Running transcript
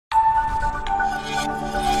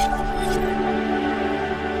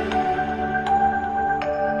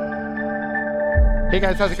Hey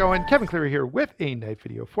guys, how's it going? Kevin Cleary here with a knife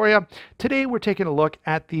video for you. Today we're taking a look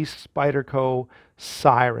at the Spyderco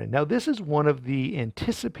Siren. Now this is one of the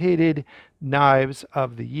anticipated knives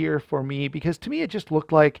of the year for me because to me it just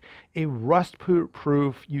looked like a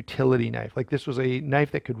rust-proof utility knife. Like this was a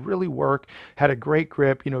knife that could really work, had a great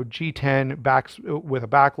grip, you know, G10 backs with a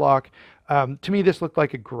back lock. To me this looked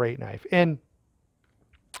like a great knife. And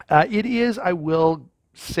it is, I will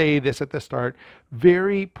say this at the start,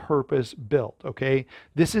 very purpose built. Okay,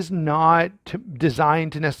 this is not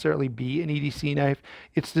designed to necessarily be an EDC knife.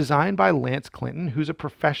 It's designed by Lance Clinton, who's a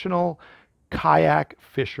professional kayak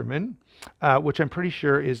fisherman, which I'm pretty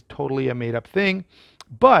sure is totally a made up thing.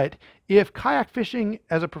 But if kayak fishing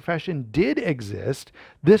as a profession did exist,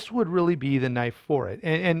 this would really be the knife for it.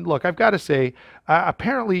 And look, I've got to say,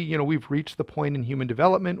 apparently, you know, we've reached the point in human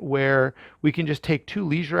development where we can just take two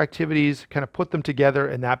leisure activities, kind of put them together,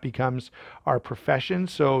 and that becomes our profession.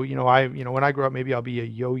 So, you know, when I grow up, maybe I'll be a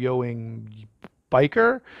yo-yoing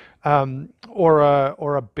biker,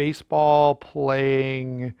 or a baseball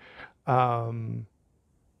playing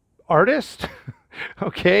artist.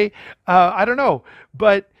 Okay, I don't know,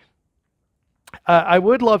 but I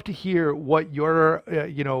would love to hear what your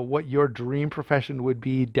what your dream profession would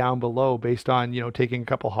be down below, based on, you know, taking a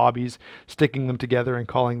couple hobbies, sticking them together, and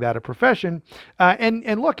calling that a profession.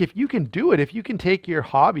 And look, if you can do it, if you can take your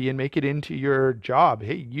hobby and make it into your job,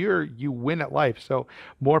 hey, you win at life. So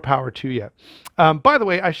more power to you. By the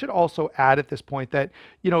way, I should also add at this point that,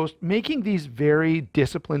 you know, making these very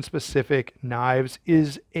discipline specific knives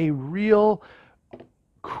is a really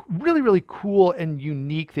cool and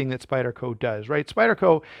unique thing that Spyderco does, right?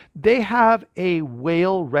 Spyderco, they have a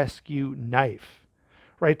whale rescue knife,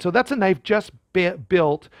 right? So that's a knife just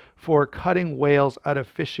built for cutting whales out of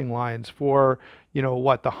fishing lines for, you know,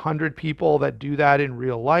 what, the 100 people that do that in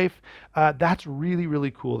real life. That's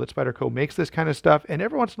really cool that Spyderco makes this kind of stuff. And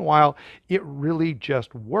every once in a while, it really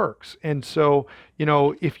just works. And so, you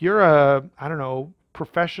know, if you're a, I don't know,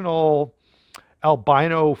 professional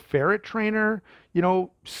albino ferret trainer, you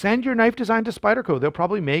know, send your knife design to Spyderco. They'll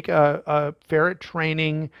probably make a ferret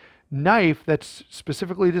training knife that's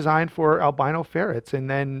specifically designed for albino ferrets, and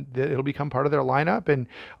then it'll become part of their lineup, and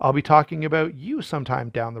I'll be talking about you sometime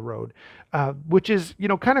down the road, which is, you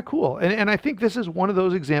know, kind of cool. And I think this is one of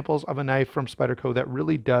those examples of a knife from Spyderco that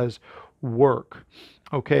really does work.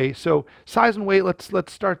 Okay, so size and weight, let's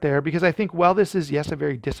start there, because I think while this is, yes, a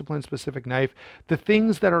very discipline specific knife, the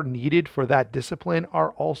things that are needed for that discipline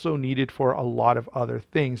are also needed for a lot of other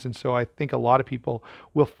things. And so I think a lot of people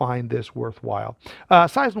will find this worthwhile.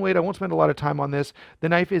 Size and weight, I won't spend a lot of time on this. The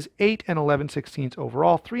knife is 8 and 11/16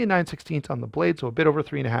 overall, 3 and 9/16 on the blade, so a bit over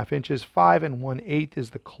 3.5 inches. 5 and 1/8 is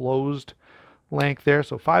the closed length there,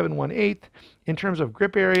 so 5 and 1/8. In terms of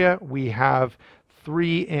grip area, we have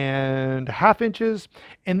 3.5 inches,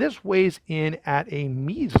 and this weighs in at a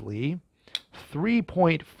measly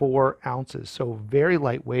 3.4 ounces, so very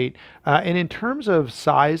lightweight. And in terms of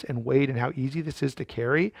size and weight and how easy this is to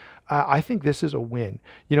carry, I think this is a win.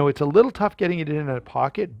 You know, it's a little tough getting it in a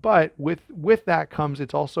pocket, but with that comes,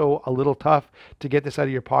 it's also a little tough to get this out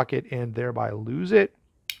of your pocket and thereby lose it.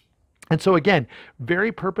 And so again,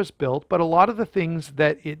 very purpose built, but a lot of the things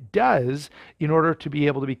that it does in order to be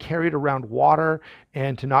able to be carried around water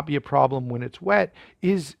and to not be a problem when it's wet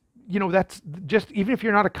is, you know, that's just, even if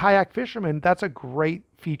you're not a kayak fisherman, that's a great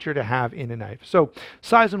feature to have in a knife. So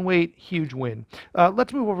size and weight, huge win.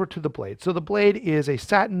 Let's move over to the blade. So the blade is a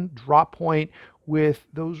satin drop point with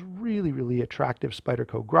those really attractive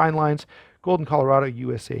Spyderco grind lines. Golden, Colorado,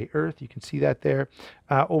 USA Earth. You can see that there.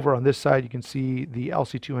 Over on this side, you can see the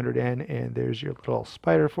LC200N, and there's your little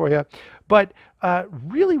spider for you. But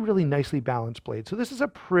really nicely balanced blade. So this is a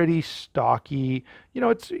pretty stocky, you know,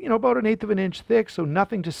 it's, you know, about 1/8 of an inch thick, so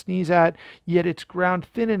nothing to sneeze at, yet it's ground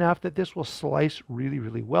thin enough that this will slice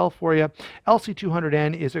really well for you.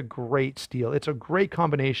 LC200N is a great steel. It's a great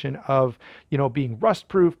combination of, you know, being rust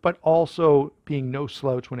proof, but also being no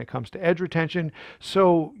slouch when it comes to edge retention.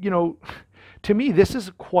 So, you know, to me, this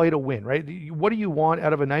is quite a win, right? What do you want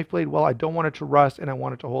out of a knife blade? Well, I don't want it to rust and I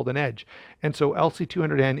want it to hold an edge. And so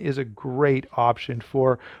LC200N is a great option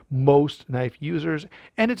for most knife users.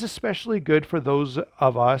 And it's especially good for those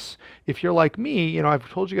of us, if you're like me, you know, I've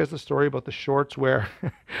told you guys the story about the shorts where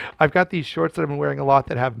I've got these shorts that I've been wearing a lot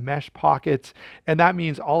that have mesh pockets. And that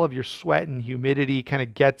means all of your sweat and humidity kind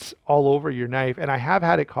of gets all over your knife. And I have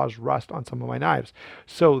had it cause rust on some of my knives.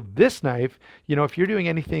 So this knife, you know, if you're doing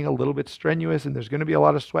anything a little bit strenuous, strenuous and there's going to be a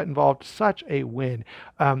lot of sweat involved, such a win.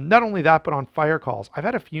 Not only that, but on fire calls. I've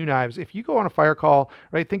had a few knives. If you go on a fire call,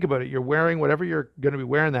 right, think about it. You're wearing whatever you're going to be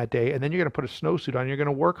wearing that day, and then you're going to put a snowsuit on. You're going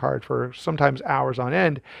to work hard for sometimes hours on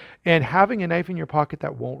end. And having a knife in your pocket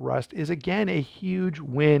that won't rust is, again, a huge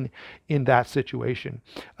win in that situation.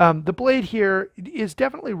 The blade here is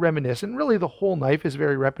definitely reminiscent. Really, the whole knife is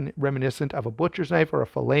very reminiscent of a butcher's knife or a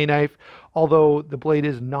fillet knife, although the blade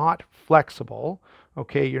is not flexible.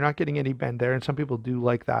 Okay, you're not getting any bend there, and some people do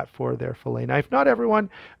like that for their fillet knife. Not everyone,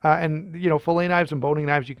 and you know, fillet knives and boning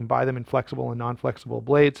knives, you can buy them in flexible and non-flexible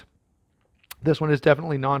blades. This one is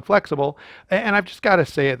definitely non-flexible, and I've just got to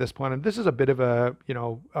say at this point, and this is a bit of a, you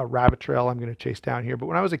know, a rabbit trail I'm going to chase down here, but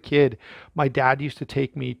when I was a kid, my dad used to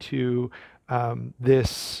take me to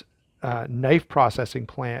this knife processing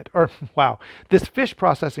plant, or wow, this fish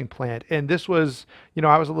processing plant. And this was, you know,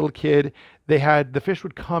 I was a little kid. They had, the fish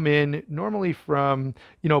would come in normally from,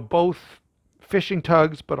 you know, both fishing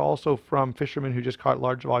tugs, but also from fishermen who just caught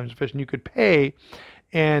large volumes of fish, and you could pay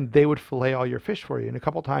and they would fillet all your fish for you. And a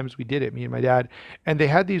couple times we did it, me and my dad, and they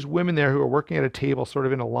had these women there who were working at a table sort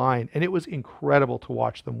of in a line, and it was incredible to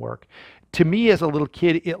watch them work. To me as a little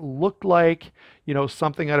kid, it looked like, you know,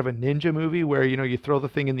 something out of a ninja movie where, you know, you throw the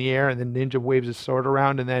thing in the air and then ninja waves his sword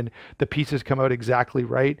around and then the pieces come out exactly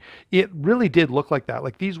right. It really did look like that.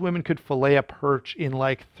 Like these women could fillet a perch in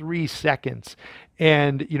like 3 seconds.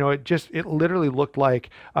 And, you know, it literally looked like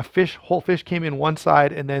a fish, whole fish came in one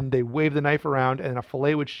side and then they waved the knife around and a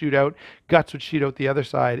fillet would shoot out, guts would shoot out the other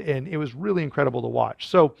side. And it was really incredible to watch.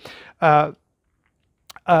 So,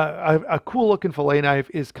 a cool looking fillet knife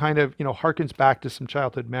is kind of, you know, harkens back to some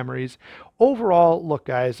childhood memories. Overall, look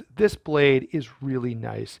guys, this blade is really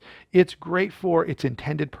nice. It's great for its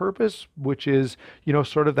intended purpose, which is, you know,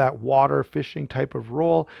 sort of that water fishing type of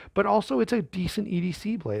roll, but also it's a decent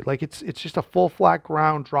EDC blade. Like it's just a full flat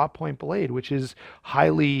ground drop point blade, which is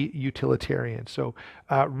highly utilitarian. So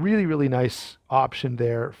really, really nice option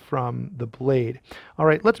there from the blade. All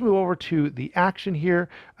right, let's move over to the action here.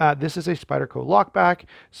 This is a Spyderco lockback.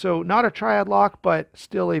 So not a triad lock, but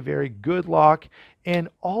still a very good lock and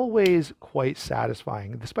always quite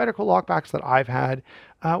satisfying. The Spyderco lockbacks that I've had,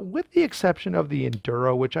 with the exception of the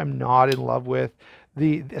Enduro, which I'm not in love with,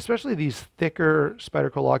 especially these thicker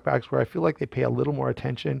Spyderco lockbacks where I feel like they pay a little more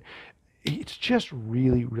attention, it's just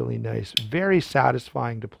really, really nice. Very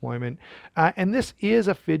satisfying deployment. And this is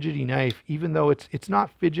a fidgety knife, even though it's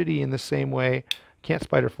not fidgety in the same way. Can't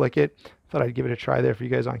spider flick it. Thought I'd give it a try there for you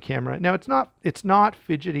guys on camera. Now it's not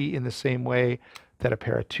fidgety in the same way that a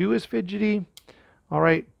Para 2 is fidgety. All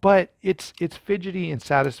right, but it's fidgety and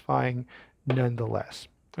satisfying nonetheless.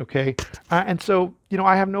 Okay, and so, you know,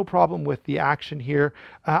 I have no problem with the action here.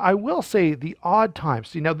 I will say the odd times,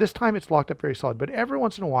 see now this time it's locked up very solid, but every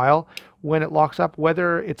once in a while when it locks up,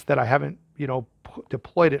 whether it's that I haven't, you know,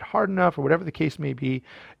 deployed it hard enough or whatever the case may be,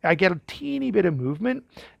 I get a teeny bit of movement.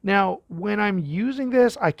 Now, when I'm using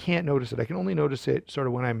this, I can't notice it. I can only notice it sort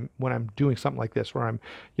of when I'm doing something like this, where I'm,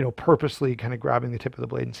 you know, purposely kind of grabbing the tip of the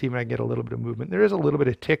blade and see if I can get a little bit of movement. There is a little bit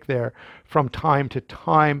of tick there from time to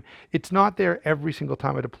time. It's not there every single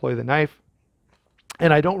time I deploy the knife.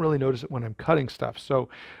 And I don't really notice it when I'm cutting stuff. So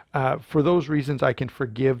for those reasons, I can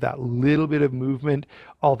forgive that little bit of movement,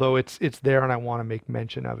 although it's there and I want to make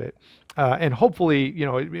mention of it. And hopefully, you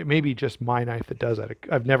know, it may be just my knife that does that.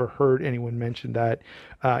 I've never heard anyone mention that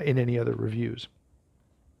in any other reviews.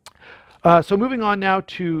 So moving on now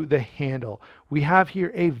to the handle. We have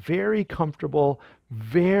here a very comfortable,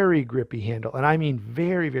 very grippy handle. And I mean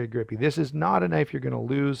very, very grippy. This is not a knife you're going to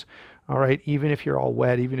lose. All right, even if you're all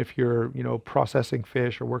wet, even if you're, you know, processing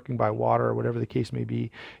fish or working by water or whatever the case may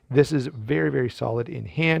be, this is very, very solid in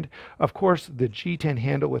hand. Of course, the G10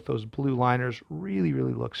 handle with those blue liners really,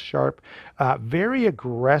 really looks sharp. Very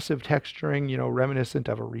aggressive texturing, you know, reminiscent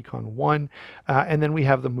of a Recon 1. And then we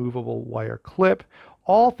have the movable wire clip.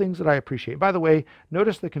 All things that I appreciate. By the way,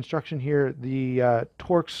 notice the construction here. The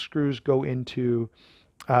Torx screws go into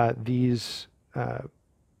these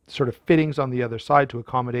sort of fittings on the other side to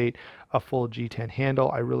accommodate a full G10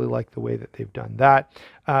 handle. I really like the way that they've done that.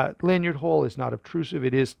 Lanyard hole is not obtrusive.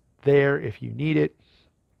 It is there if you need it.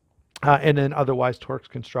 And then otherwise Torx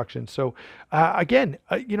construction. So again,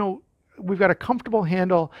 you know, we've got a comfortable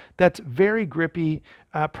handle that's very grippy,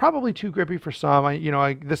 probably too grippy for some.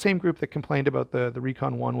 The same group that complained about the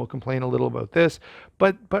Recon 1 will complain a little about this.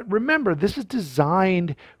 But remember, this is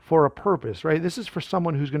designed for a purpose, right? This is for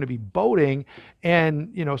someone who's going to be boating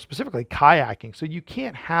and, you know, specifically kayaking. So you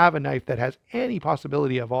can't have a knife that has any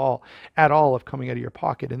possibility at all of coming out of your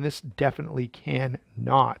pocket. And this definitely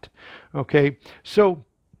cannot. Okay, so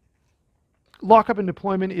lockup and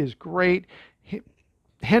deployment is great.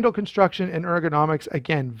 Handle construction and ergonomics,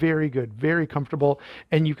 again, very good, very comfortable.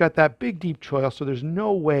 And you've got that big deep choil, so there's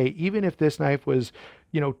no way, even if this knife was,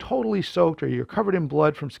 totally soaked or you're covered in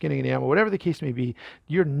blood from skinning an ammo, whatever the case may be,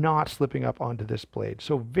 you're not slipping up onto this blade.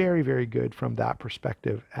 So very, very good from that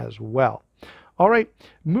perspective as well. All right,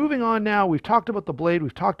 moving on now. We've talked about the blade.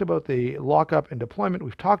 We've talked about the lockup and deployment.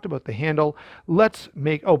 We've talked about the handle. Let's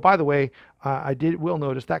make, oh, by the way, will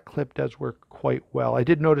notice that clip does work quite well. I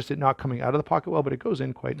did notice it not coming out of the pocket well, but it goes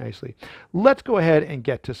in quite nicely. Let's go ahead and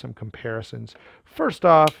get to some comparisons. First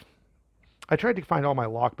off, I tried to find all my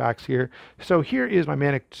lockbacks here. So here is my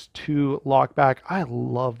Manix 2 lockback. I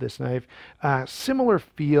love this knife. Similar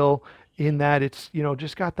feel in that it's,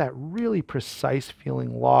 just got that really precise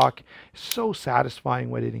feeling lock. So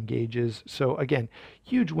satisfying when it engages. So again,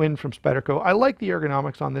 huge win from Spyderco. I like the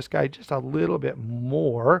ergonomics on this guy just a little bit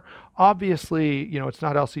more. Obviously, it's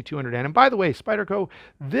not LC200N. And by the way, Spyderco,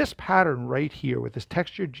 this pattern right here with this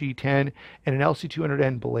textured G10 and an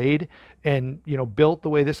LC200N blade and, built the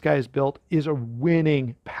way this guy is built is a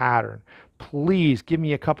winning pattern. Please give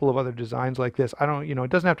me a couple of other designs like this. I don't, it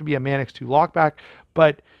doesn't have to be a Manix 2 lockback,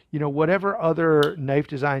 but whatever other knife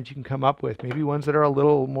designs you can come up with, maybe ones that are a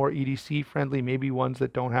little more EDC friendly, maybe ones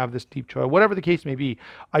that don't have this deep choil, whatever the case may be,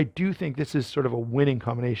 I do think this is sort of a winning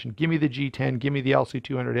combination. Give me the G10, give me the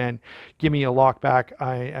LC200N, give me a lockback,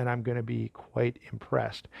 and I'm going to be quite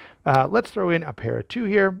impressed. Let's throw in a Para 2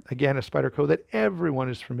 here. Again, a Spyderco that everyone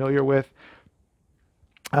is familiar with.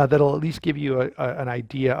 That'll at least give you an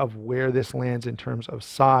idea of where this lands in terms of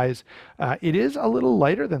size. It is a little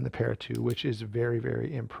lighter than the Para 2, which is very,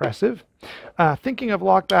 very impressive. Thinking of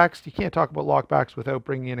lockbacks, you can't talk about lockbacks without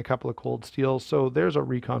bringing in a couple of cold steels. So there's a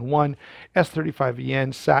Recon 1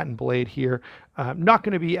 S35VN satin blade here. Not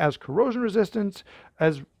going to be as corrosion resistant.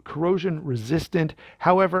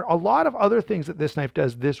 However, a lot of other things that this knife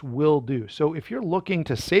does, this will do. So if you're looking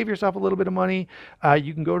to save yourself a little bit of money,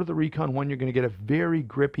 you can go to the Recon 1. You're going to get a very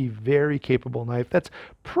grippy, very capable knife that's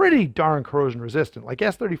pretty darn corrosion resistant. Like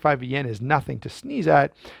S35VN is nothing to sneeze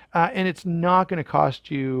at, and it's not going to cost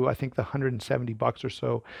you, I think, the $170 or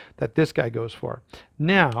so that this guy goes for.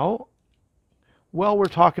 Now, while we're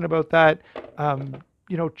talking about that,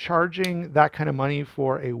 charging that kind of money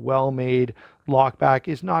for a well-made lockback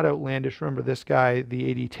is not outlandish. Remember, this guy, the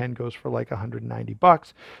 8010, goes for like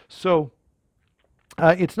 $190. So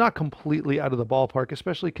it's not completely out of the ballpark,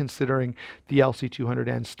 especially considering the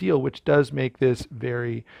LC200N steel, which does make this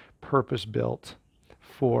very purpose-built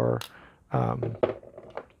for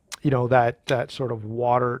that sort of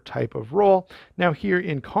water type of roll. Now here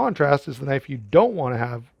in contrast is the knife you don't want to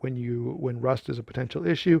have when rust is a potential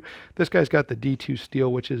issue. This guy's got the D2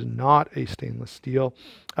 steel, which is not a stainless steel.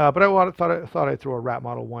 But I thought I'd throw a Rat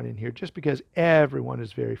Model 1 in here just because everyone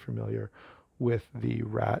is very familiar with the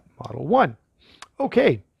Rat Model 1.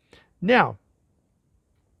 Okay, now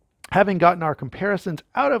having gotten our comparisons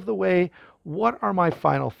out of the way, what are my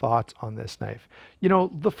final thoughts on this knife?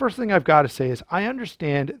 The first thing I've got to say is I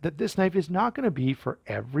understand that this knife is not going to be for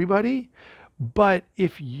everybody, but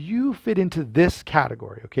if you fit into this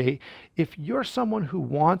category, okay, if you're someone who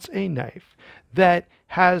wants a knife that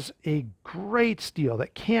has a great steel,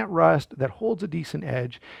 that can't rust, that holds a decent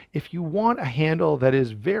edge, if you want a handle that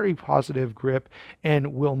is very positive grip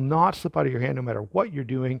and will not slip out of your hand no matter what you're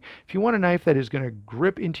doing, if you want a knife that is going to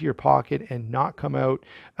grip into your pocket and not come out,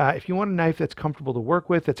 if you want a knife that's comfortable to work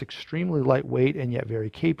with, that's extremely lightweight and yet very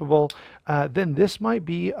capable, then this might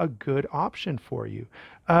be a good option for you.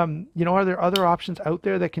 Are there other options out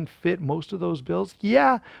there that can fit most of those bills?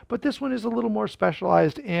 Yeah, but this one is a little more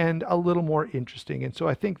specialized and a little more interesting. And so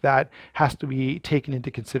I think that has to be taken into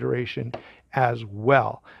consideration as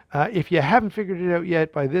well. If you haven't figured it out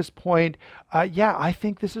yet by this point, yeah, I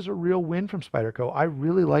think this is a real win from Spyderco. I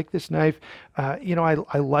really like this knife.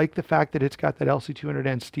 I like the fact that it's got that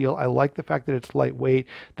LC200N steel. I like the fact that it's lightweight,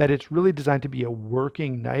 that it's really designed to be a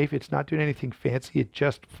working knife. It's not doing anything fancy. It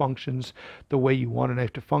just functions the way you want a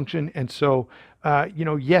knife to function. And so,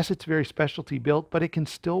 yes, it's very specialty built, but it can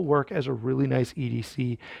still work as a really nice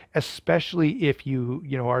EDC, especially if you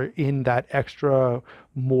are in that extra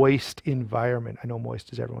moist environment. I know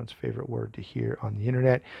moist is everyone's favorite word to hear on the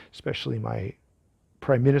internet, especially my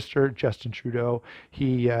Prime Minister, Justin Trudeau.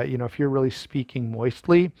 He, if you're really speaking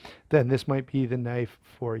moistly, then this might be the knife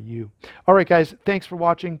for you. All right, guys, thanks for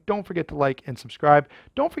watching. Don't forget to like and subscribe.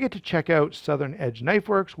 Don't forget to check out Southern Edge Knife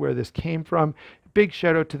Works, where this came from. Big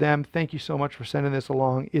shout out to them. Thank you so much for sending this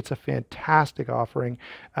along. It's a fantastic offering.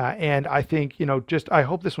 And I think, I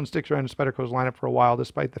hope this one sticks around in Spyderco's lineup for a while,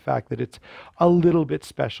 despite the fact that it's a little bit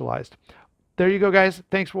specialized. There you go, guys.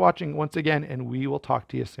 Thanks for watching once again, and we will talk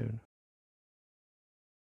to you soon.